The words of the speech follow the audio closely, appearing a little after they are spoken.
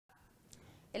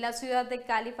En la ciudad de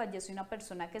Cali falleció una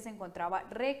persona que se encontraba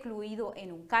recluido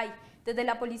en un CAI. Desde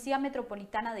la Policía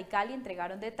Metropolitana de Cali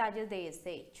entregaron detalles de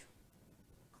este hecho.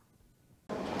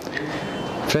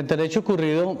 Frente al hecho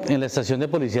ocurrido en la estación de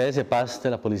policía de Cepaz de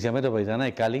la Policía Metropolitana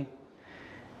de Cali,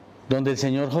 donde el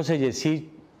señor José Yesí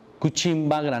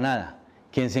Cuchimba Granada,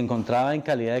 quien se encontraba en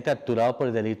calidad de capturado por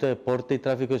el delito de porte y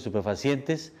tráfico de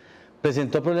estupefacientes,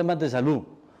 presentó problemas de salud,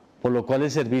 por lo cual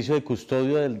el servicio de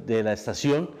custodio de la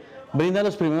estación brinda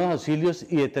los primeros auxilios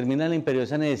y determina la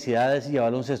imperiosa necesidad de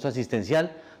llevarlo a un centro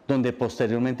asistencial, donde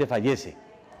posteriormente fallece.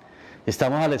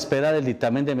 Estamos a la espera del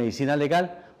dictamen de medicina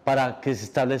legal para que se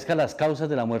establezcan las causas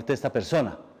de la muerte de esta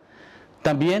persona.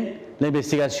 También la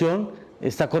investigación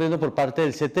está corriendo por parte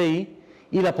del CTI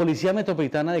y la Policía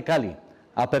Metropolitana de Cali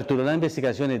aperturó las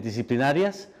investigaciones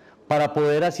disciplinarias para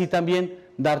poder así también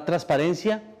dar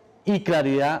transparencia y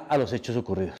claridad a los hechos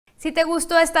ocurridos. Si te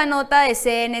gustó esta nota de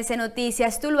CNC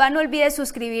Noticias Tuluá, no olvides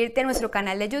suscribirte a nuestro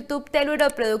canal de YouTube Teluro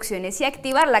Producciones y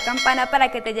activar la campana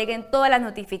para que te lleguen todas las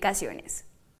notificaciones.